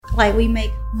Like we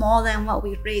make more than what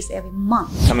we raise every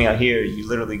month. Coming out here, you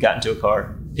literally got into a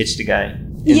car, pitched a guy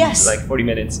in Yes. like 40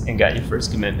 minutes and got your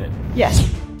first commitment. Yes.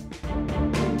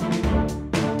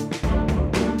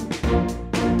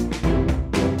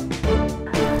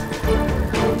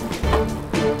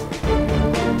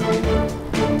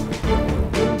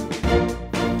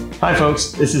 Hi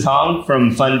folks, this is Hong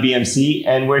from Fun BMC,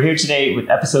 and we're here today with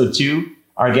episode 2.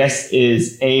 Our guest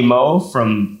is A. Mo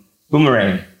from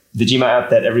Boomerang, the Gmail app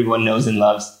that everyone knows and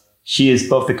loves. She is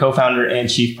both the co-founder and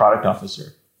chief product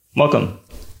officer. Welcome.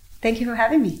 Thank you for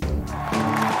having me.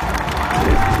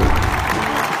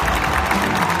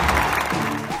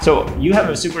 So you have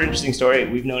a super interesting story.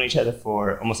 We've known each other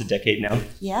for almost a decade now.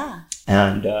 Yeah.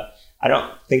 And I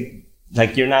don't think,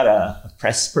 like, you're not a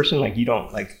press person. Like, you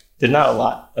don't, like, there's not a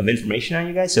lot of information on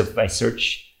you guys. So if I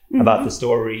search about the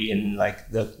story and, like,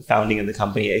 the founding of the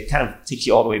company, it kind of takes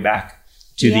you all the way back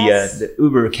to the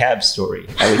Uber cab story,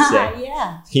 I would say.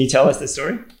 Yeah. Can you tell us the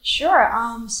story? Sure.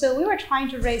 So we were trying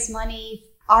to raise money,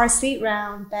 our seed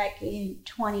round back in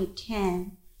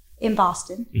 2010 in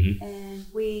Boston. And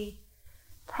we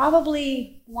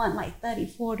probably won like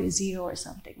 34-0 or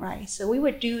something, right? So we were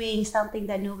doing something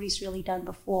that nobody's really done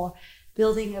before,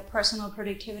 building a personal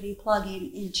productivity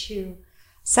plugin into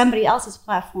somebody else's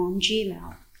platform,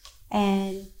 Gmail.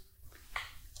 And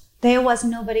there was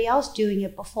nobody else doing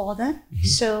it before then.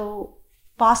 So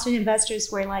Boston investors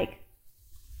were like,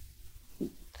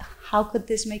 how could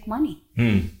this make money?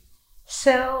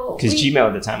 So because Gmail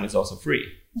at the time was also free.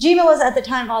 Gmail was at the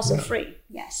time also free,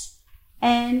 yes.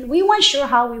 And we weren't sure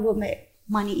how we would make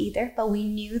money either, but we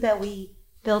knew that we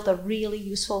built a really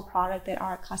useful product that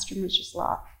our customers just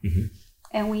love.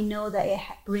 And we know that it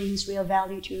brings real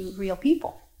value to real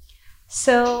people.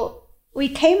 So we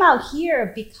came out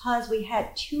here because we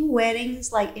had 2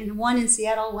 weddings, like one in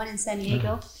Seattle, one in San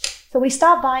Diego. So we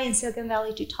stopped by in Silicon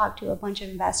Valley to talk to a bunch of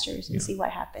investors and see what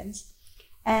happens.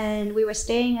 And we were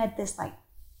staying at this like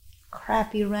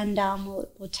crappy rundown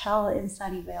hotel in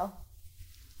Sunnyvale.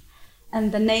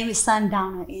 And the name is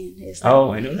Sundowner Inn. It's like,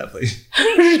 I know that place.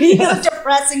 really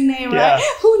depressing name, right?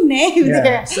 Who named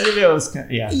it? Sunnyvale was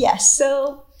Yes.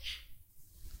 So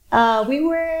we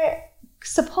were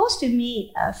supposed to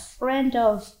meet a friend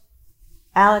of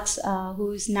Alex, who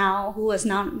was now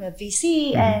a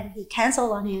VC, and he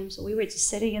canceled on him. So we were just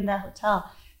sitting in that hotel,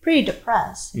 pretty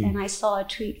depressed. And I saw a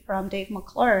tweet from Dave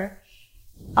McClure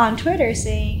on Twitter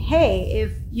saying, "Hey,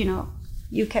 if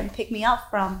you can pick me up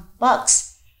from Bucks."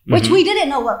 Which we didn't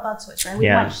know what Bucks was, right? We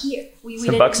weren't here.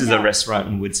 So Bucks is a restaurant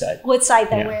in Woodside.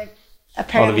 Woodside that where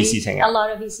apparently all the VCs hang out. A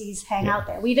lot of VCs hang out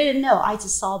there. We didn't know. I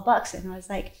just saw Bucks and I was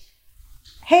like,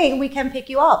 hey, we can pick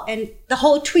you up. And the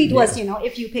whole tweet was,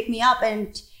 if you pick me up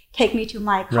and take me to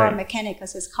my car mechanic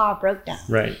because his car broke down.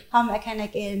 Car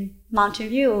mechanic in Mountain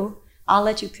View, I'll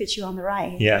let you pitch you on the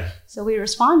ride. So we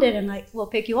responded and like, we'll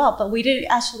pick you up, but we didn't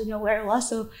actually know where it was.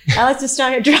 So Alex just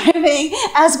started driving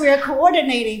as we were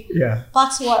coordinating.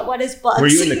 Bucks, what is Bucks? Were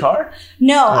you in the car?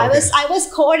 No, I was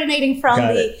coordinating from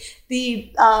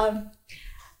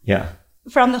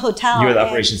from the hotel. You were the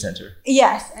operations center.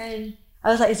 Yes, and I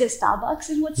was like, is it Starbucks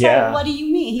in Woodside? What do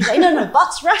you mean? He's like, no,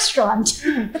 Bucks Restaurant.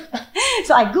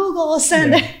 So I Google,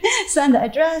 send the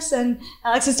address, and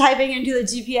Alex is typing into the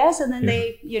GPS, and then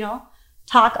they,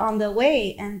 talk on the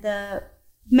way. And the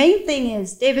main thing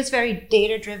is Dave is very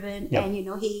data driven, and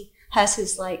he has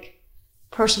his like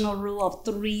personal rule of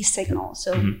 3 signals.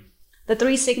 So the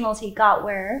 3 signals he got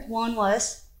were, one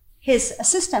was his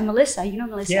assistant Melissa. You know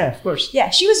Melissa? Yeah, of course.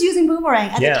 Yeah, she was using Boomerang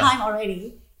at the time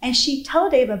already. And she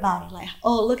told Dave about it, like,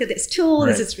 oh, look at this tool.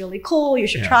 This is really cool. You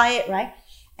should try it, right?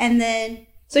 And then,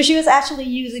 so she was actually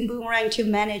using Boomerang to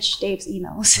manage Dave's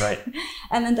emails.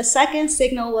 And then the second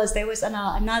signal was there was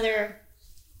another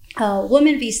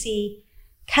woman VC,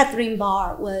 Catherine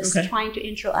Barr, was trying to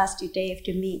intro us to Dave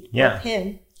to meet with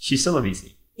him. She's still a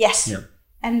VC. Yes.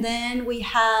 And then we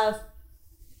have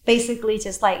basically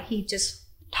just like, he just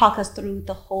talk us through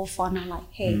the whole funnel,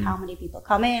 like, hey, how many people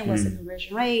come in, what's the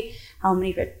conversion rate, how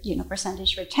many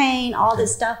percentage retain, all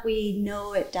this stuff, we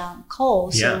know it down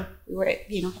cold. So we were,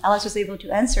 Alex was able to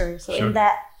answer. So in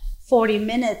that 40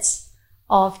 minutes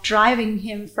of driving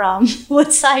him from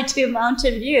Woodside to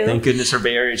Mountain View. Thank goodness for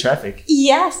Bay Area traffic.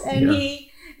 Yes, and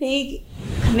he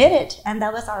committed, and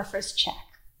that was our first check.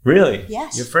 Really?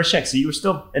 Yes. Your first check. So you were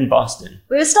still in Boston.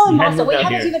 We were still in Boston. We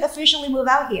hadn't even officially moved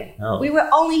out here. We were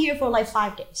only here for like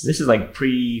 5 days. This is like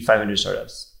pre-500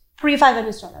 startups.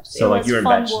 Pre-500 startups. So like you were in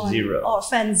batch 0. Or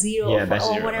fan 0. Yeah, batch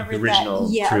 0. Or whatever. The original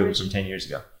crew from 10 years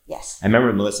ago. Yes. I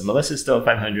remember Melissa. Melissa's still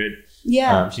 500.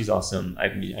 Yeah. She's awesome. I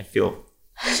mean, I feel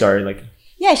sorry. Like,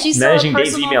 she's managing so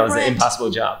Dave's email friend. is an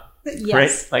impossible job. Yes.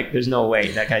 right? Like there's no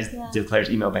way that guy declares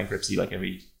email bankruptcy like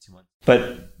every 2 months.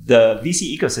 But the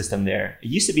VC ecosystem there, it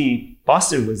used to be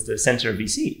Boston was the center of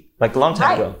VC, like a long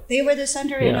time ago. They were the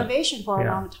center of innovation for a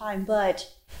long time, but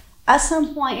at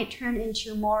some point it turned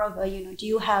into more of a, do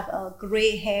you have a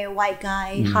gray hair, white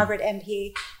guy, Harvard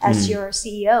MBA as your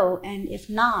CEO? And if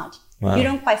not, you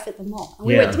don't quite fit the mold. And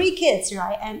we were 3 kids,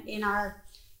 right? And in our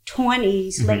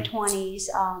 20s, late 20s.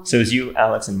 So it was you,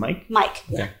 Alex, and Mike? Mike,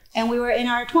 yeah. And we were in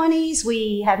our 20s.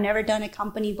 We have never done a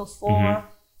company before.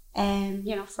 And,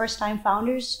 first time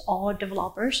founders, all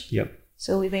developers. Yep.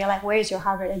 So they're like, where's your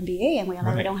Harvard MBA? And we're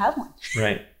like, we don't have one.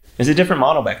 Right. It was a different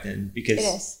model back then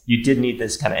because you did need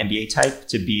this kind of MBA type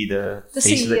to be the face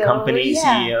CEO, of the company,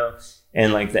 CEO.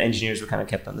 And like the engineers were kind of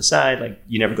kept on the side. Like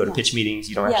you never go to pitch meetings.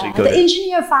 You don't actually go the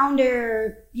engineer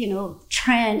founder,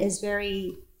 trend is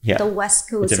very the West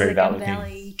Coast Silicon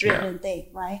Valley driven thing,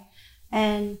 right?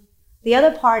 And the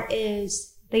other part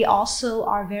is they also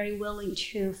are very willing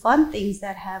to fund things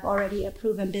that have already a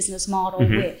proven business model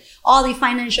with all the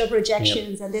financial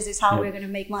projections, and this is how we're going to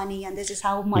make money, and this is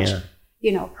how much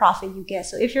profit you get.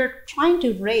 So if you're trying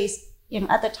to raise,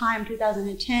 at the time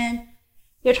 2010,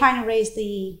 you're trying to raise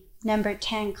the number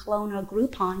 10 clone of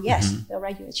Groupon, they'll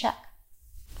write you a check.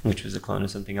 Which was a clone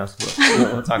of something else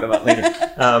we'll talk about later.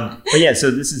 But yeah, so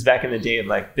this is back in the day of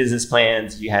like business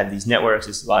plans. You had these networks.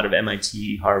 There's a lot of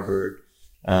MIT, Harvard,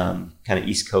 kind of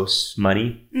East Coast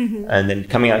money. And then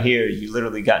coming out here, you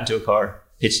literally got into a car,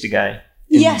 pitched a guy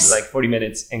in like 40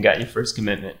 minutes and got your first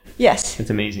commitment. Yes. It's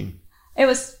amazing. It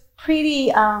was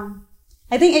pretty, I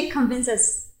think it convinced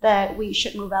us that we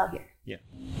should move out here. Yeah.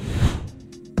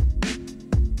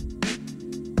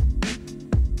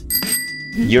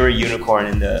 You're a unicorn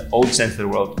in the old sense of the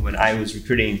world. When I was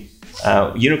recruiting,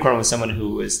 unicorn was someone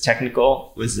who was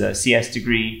technical, was a CS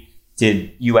degree,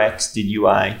 did UX, did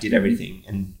UI, did everything.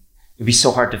 And it'd be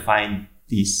so hard to find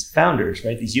these founders,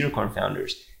 right? These unicorn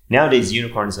founders. Nowadays,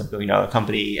 unicorn is a $1 billion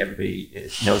company. Everybody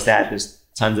knows that. There's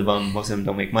tons of them. Most of them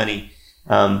don't make money.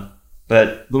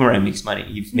 But Boomerang makes money.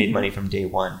 You've made money from day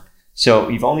one. So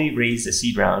you've only raised a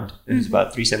seed round. It was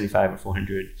about 375 or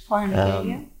 400.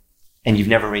 400, and you've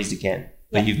never raised again,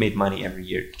 but you've made money every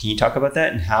year. Can you talk about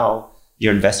that and how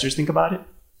your investors think about it?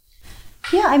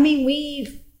 Yeah, I mean,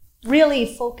 we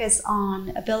really focus on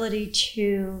ability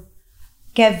to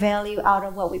get value out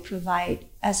of what we provide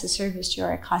as a service to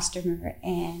our customer.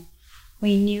 And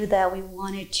we knew that we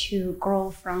wanted to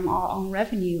grow from our own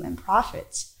revenue and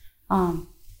profits.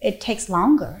 It takes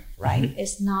longer, right?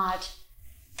 It's not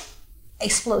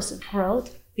explosive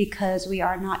growth because we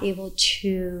are not able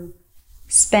to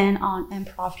spend on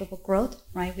unprofitable growth,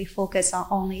 right? We focus on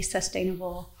only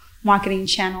sustainable marketing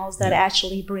channels that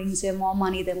actually brings in more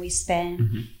money than we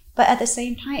spend. But at the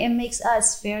same time, it makes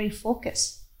us very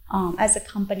focused. As a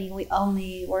company, we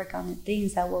only work on the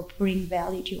things that will bring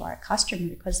value to our customer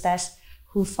because that's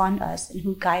who fund us and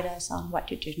who guide us on what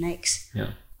to do next.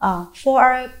 For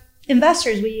our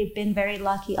investors, we've been very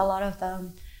lucky. A lot of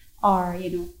them are,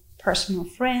 personal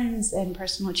friends and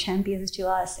personal champions to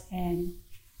us and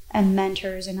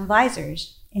mentors and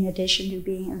advisors in addition to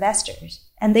being investors.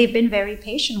 And they've been very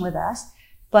patient with us.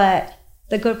 But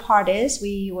the good part is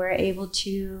we were able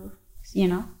to,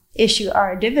 issue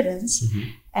our dividends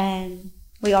and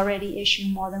we already issue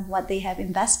more than what they have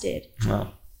invested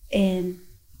in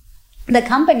the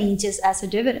company just as a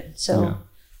dividend. So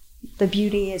the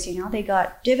beauty is, they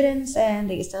got dividends and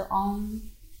they still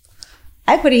own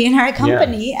equity in our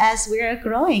company as we're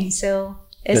growing. So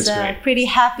it's a pretty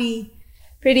happy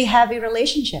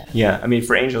relationship. Yeah, I mean,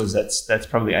 for angels, that's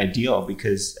probably ideal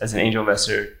because as an angel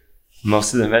investor,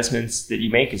 most of the investments that you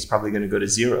make is probably going to go to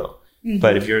zero.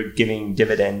 But if you're giving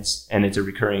dividends and it's a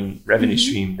recurring revenue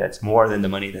stream, that's more than the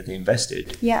money that they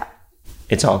invested. Yeah,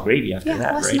 it's all gravy after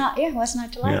that, right? What's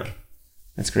not to like? Yeah,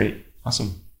 that's great.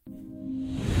 Awesome.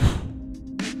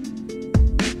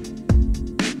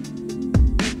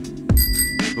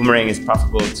 Boomerang is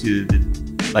profitable to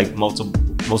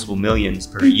multiple millions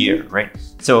per year, right?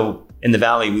 So in the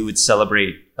Valley, we would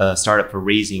celebrate a startup for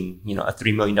raising, a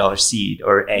 $3 million seed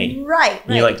or A. Right.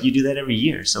 And you're like, you do that every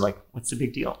year. So like, what's the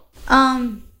big deal?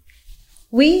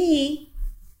 We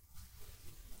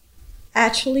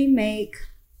actually make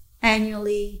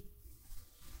annually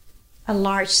a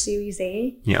large Series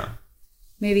A. Yeah.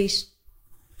 Maybe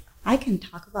I can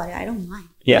talk about it. I don't mind.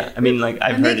 Yeah. I mean,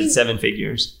 I've heard it's 7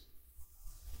 figures.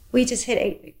 We just hit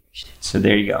 8 figures. So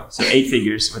there you go. So 8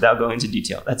 figures without going into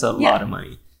detail. That's a lot of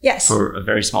money. Yes. For a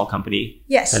very small company.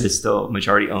 Yes. That is still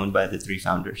majority owned by the 3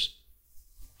 founders.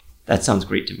 That sounds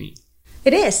great to me.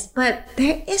 It is, but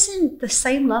there isn't the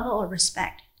same level of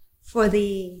respect for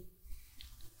the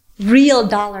real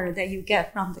dollar that you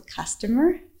get from the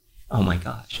customer. Oh my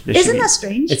gosh. Isn't that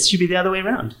strange? It should be the other way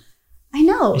around. I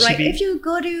know, right? If you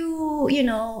go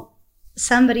to,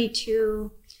 somebody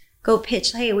to go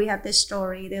pitch, hey, we have this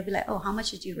story, they'll be like, oh, how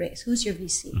much did you raise? Who's your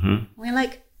VC? Mm-hmm. We're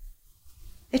like,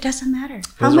 it doesn't matter.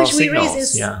 How much we raise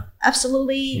is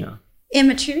absolutely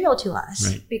immaterial to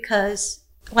us because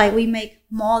we make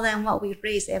more than what we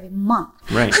raise every month.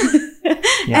 Right.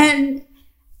 And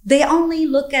they only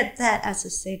look at that as a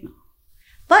signal.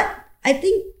 But I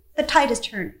think the tide has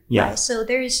turned. Yeah. Right? So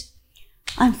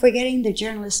I'm forgetting the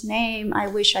journalist's name. I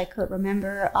wish I could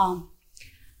remember.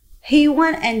 He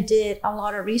went and did a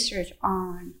lot of research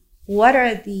on what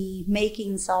are the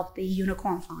makings of the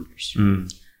unicorn founders.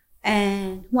 Mm.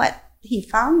 And what he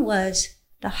found was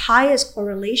the highest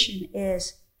correlation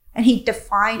is, and he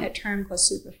defined a term called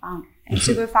super founder. And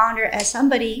super founder as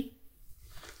somebody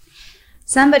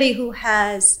who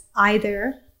has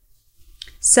either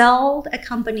sold a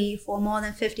company for more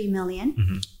than 50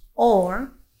 million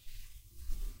or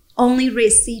only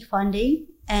raised seed funding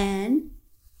and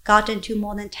gotten to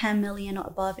more than 10 million or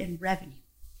above in revenue.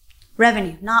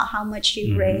 Revenue, not how much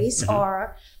you raise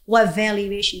or what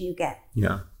valuation you get.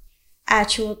 Yeah.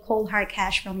 Actual cold hard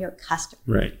cash from your customer.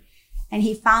 Right. And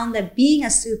he found that being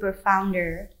a super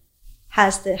founder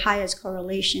has the highest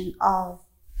correlation of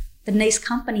the next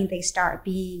company they start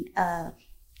being a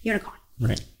unicorn.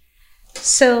 Right.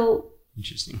 So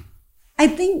interesting. I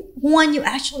think when you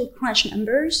actually crunch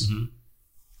numbers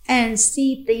and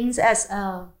see things as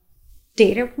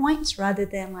data points rather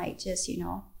than just,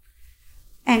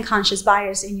 unconscious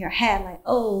bias in your head,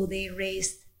 they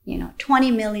raised,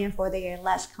 20 million for their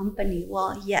last company.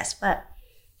 Well, yes, but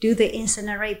do they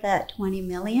incinerate that 20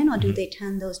 million or do they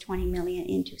turn those 20 million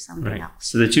into something else?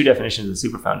 So the two definitions of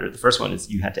super founder, the first one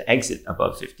is you had to exit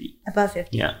above 50. Above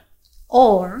 50. Yeah.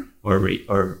 Or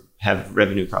have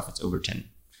revenue profits over 10.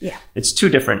 Yeah. It's two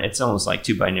different, it's almost like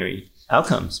two binary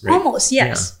outcomes, right? Almost,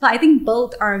 yes. Yeah. But I think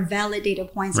both are valid data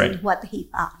points in what he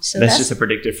found. So that's just a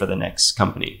predictor for the next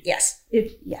company. Yes.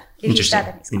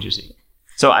 Interesting.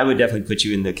 So I would definitely put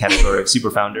you in the category of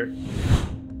super founder.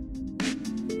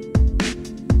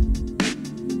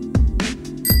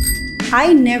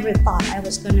 I never thought I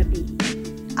was going to be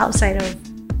outside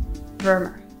of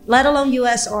Burma, let alone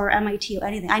US or MIT or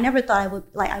anything. I never thought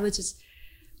I would just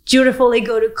dutifully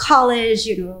go to college,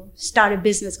 start a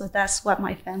business, because that's what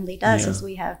my family does. Is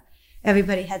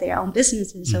everybody had their own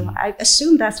businesses. So I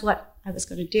assumed that's what I was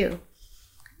going to do.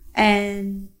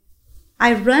 And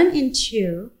I run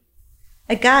into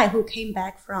a guy who came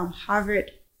back from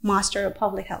Harvard Master of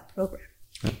Public Health program.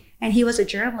 And he was a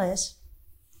journalist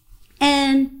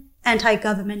and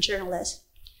anti-government journalist.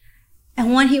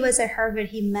 And when he was at Harvard,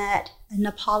 he met a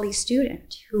Nepali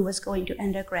student who was going to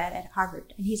undergrad at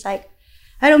Harvard. And he's like,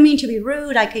 I don't mean to be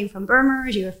rude. I came from Burma.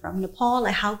 You're from Nepal.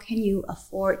 How can you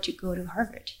afford to go to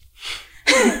Harvard?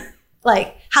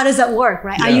 How does that work,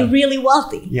 right? Yeah. Are you really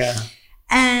wealthy? Yeah.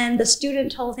 And the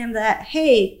student told him that,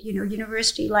 hey,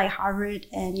 university like Harvard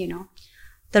and,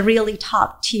 the really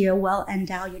top tier,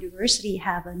 well-endowed university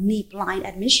have a neat blind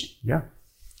admission. Yeah.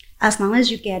 As long as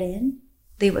you get in,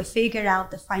 they will figure out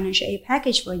the financial aid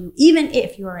package for you, even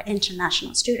if you're an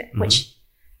international student, which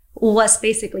was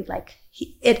basically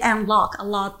it unlocked a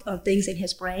lot of things in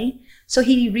his brain. So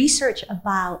he researched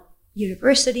about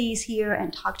universities here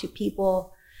and talked to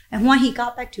people. And when he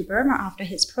got back to Burma after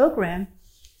his program,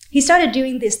 he started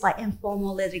doing this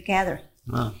informal little gathering.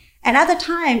 Wow. And at the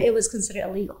time, it was considered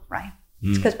illegal, right?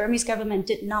 Because Burmese government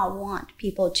did not want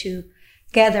people to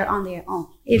gather on their own.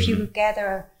 If you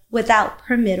gather without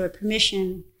permit or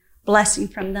permission, blessing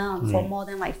from them for more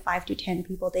than 5 to 10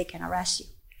 people, they can arrest you.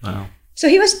 Wow. So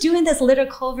he was doing this little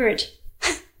covert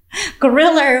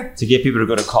guerrilla to get people to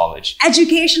go to college,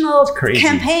 educational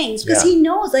campaigns, because he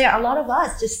knows there are a lot of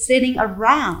us just sitting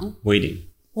around waiting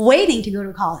to go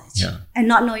to college and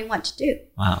not knowing what to do.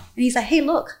 Wow. And he's like, hey,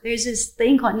 look, there's this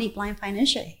thing called Neat Blind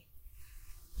Financial Aid.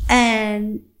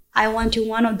 And I went to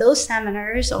one of those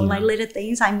seminars or little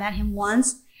things. I met him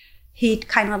once. He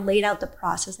kind of laid out the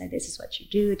process that this is what you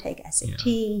do, take SAT,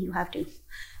 you have to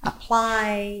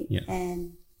apply.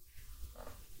 And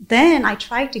then I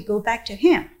tried to go back to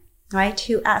him, right,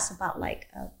 to ask about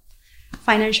a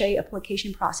financial aid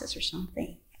application process or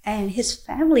something. And his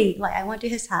family, I went to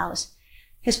his house.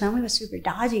 His family was super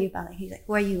dodgy about it. He's like,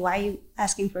 why are you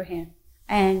asking for him?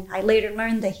 And I later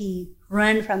learned that he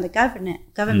ran from the government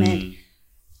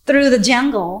through the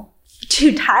jungle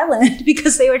to Thailand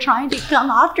because they were trying to come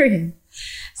after him.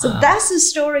 So that's the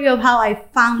story of how I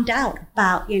found out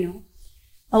about,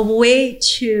 a way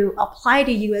to apply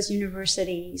to U.S.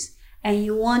 universities. And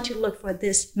you want to look for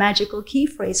this magical key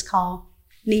phrase called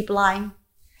NEET blind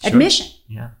Sure. admission.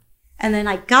 Yeah. And then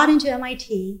I got into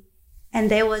MIT, and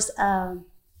there was a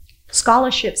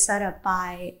scholarship set up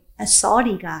by a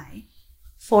Saudi guy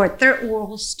for third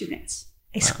world students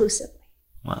exclusively.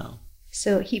 Wow.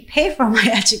 So he paid for my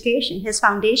education. His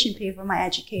foundation paid for my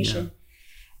education.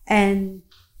 And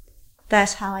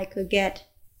that's how I could get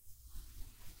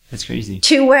That's crazy.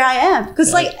 to where I am.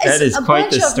 Because like that is it's a quite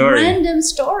bunch the of story. random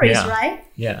stories, Yeah. right?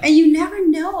 Yeah. And you never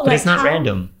know. But like it's not how,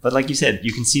 random. But like you said,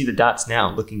 you can see the dots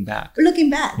now looking back. looking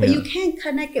back, but Yeah. you can't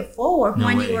connect it forward No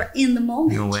when way. you are in the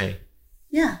moment. No way.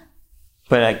 Yeah.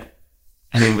 But like,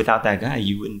 I mean, without that guy,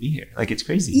 you wouldn't be here. Like, it's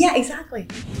crazy. Yeah, exactly.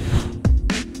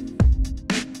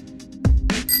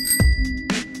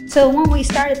 So when we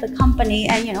started the company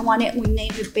and, when we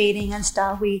named it Baiting and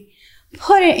stuff, we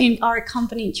put it in our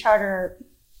company charter.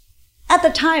 At the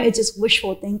time, it's just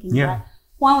wishful thinking. Yeah. That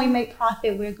when we make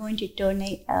profit, we're going to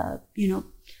donate a,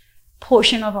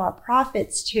 portion of our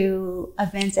profits to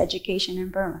advanced education in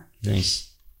Burma.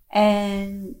 Nice.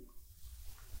 And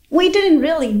we didn't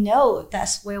really know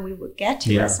that's where we would get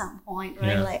to Yeah. at some point,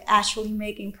 right? Yeah. Like actually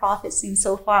making profit seems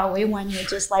so far away when you're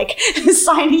just like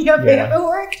signing your Yeah.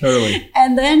 paperwork. Totally.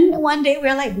 And then one day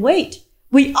we're like, wait,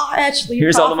 we are actually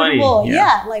Here's all the money. profitable.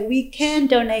 Yeah. Like we can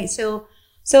donate. So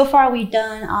far we've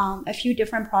done a few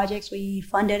different projects. We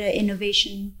funded an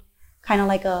innovation, kind of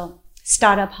like a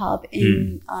startup hub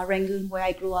in Rangoon where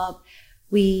I grew up.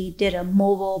 We did a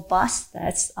mobile bus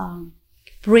that's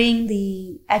bring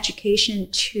the education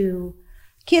to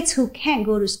kids who can't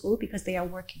go to school because they are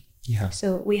working. Yeah.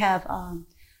 So we have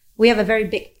a very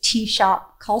big tea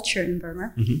shop culture in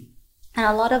Burma, Mhm. and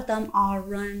a lot of them are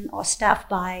run or staffed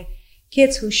by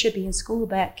kids who should be in school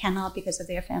but cannot because of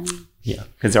their family. Yeah.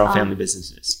 Because they're all family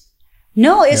businesses.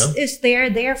 No, it's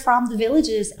they're from the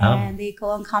villages Oh. and they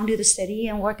go and come to the city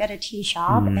and work at a tea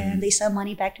shop and they send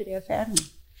money back to their family.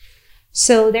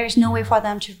 So there's no way for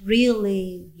them to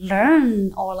really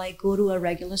learn or like go to a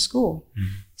regular school.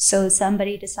 So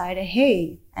somebody decided,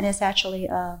 hey, and it's actually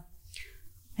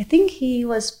I think he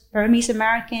was Burmese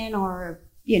American or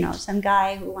some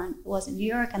guy who was in New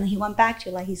York and he went back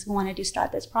to he wanted to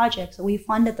start this project. So we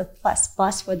funded the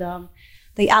bus for them.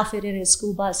 They outfitted a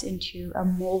school bus into a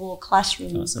mobile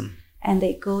classroom. Awesome. And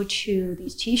they go to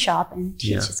these tea shop and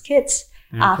teach Yeah. his kids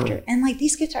Very after. cool. And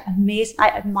these kids are amazing. I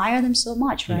admire them so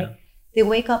much, right? Yeah. They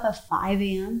wake up at 5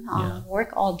 a.m., Yeah.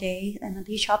 work all day, and the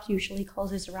tea shops usually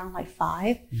closes around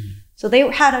 5. So they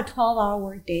had a 12-hour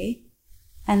work day.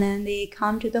 And then they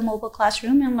come to the mobile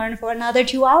classroom and learn for another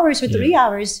 2 hours or 3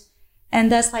 hours.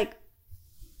 And that's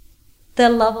the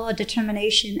level of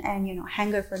determination and,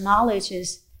 hunger for knowledge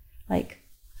is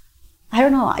I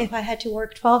don't know, if I had to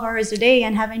work 12 hours a day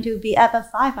and having to be up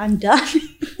at 5, I'm done.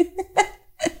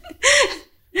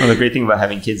 Well, the great thing about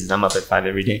having kids is I'm up at 5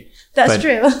 every day. That's But,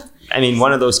 true. I mean,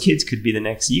 one of those kids could be the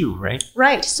next you, right?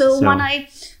 Right. So So-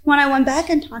 when I went back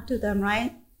and talked to them,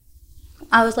 right,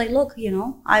 I was like, look,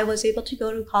 I was able to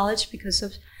go to college because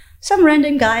of some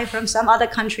random guy from some other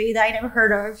country that I never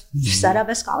heard of set up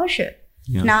a scholarship.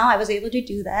 Yeah. Now I was able to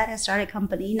do that and start a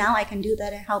company. Now I can do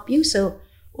that and help you. So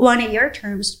one of your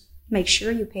terms, make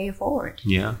sure you pay it forward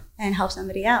Yeah. and help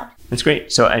somebody out. That's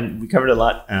great. So, and we covered a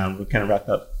lot. We'll kind of wrap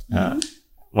up.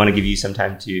 Want to give you some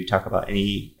time to talk about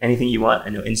anything you want. I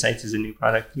know Insights is a new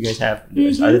product you guys have.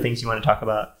 There's other things you want to talk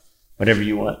about. Whatever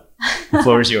you want. The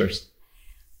floor is yours.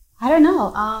 I don't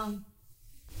know. I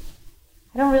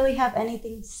don't really have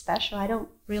anything special. I don't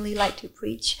really like to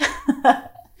preach.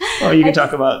 Well, you can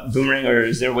talk about Boomerang, or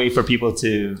is there a way for people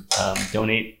to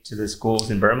donate to the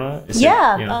schools in Burma?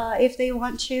 If they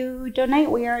want to donate,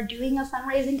 we are doing a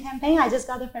fundraising campaign. I just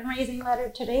got the fundraising letter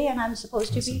today, and I'm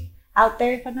supposed to be out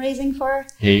there fundraising for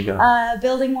There you go.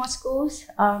 building more schools.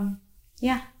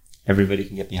 Everybody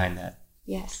can get behind that.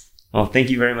 Yes. Well, thank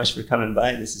you very much for coming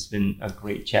by. This has been a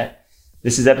great chat.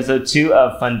 This is episode 2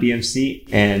 of Fun BMC,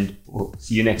 and we'll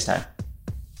see you next time.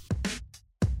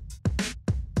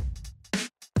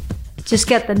 Just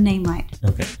get the name right.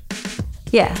 Okay.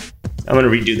 Yeah. I'm going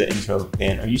to redo the intro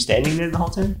again. Are you standing there the whole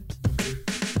time?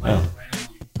 Oh.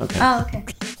 Okay. Oh, okay.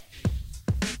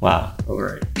 Wow. All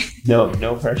right.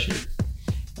 No pressure.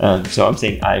 So I'm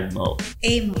saying IMO.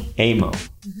 AMO. AMO.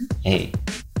 A.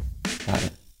 Got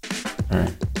it. All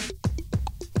right.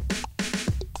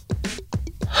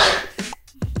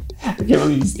 I can't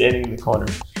believe he's standing in the corner.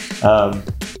 All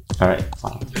right.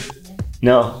 Fine.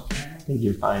 No, I think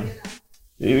you're fine.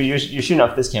 You're shooting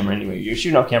off this camera anyway. You're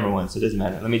shooting off camera 1, so it doesn't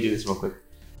matter. Let me do this real quick.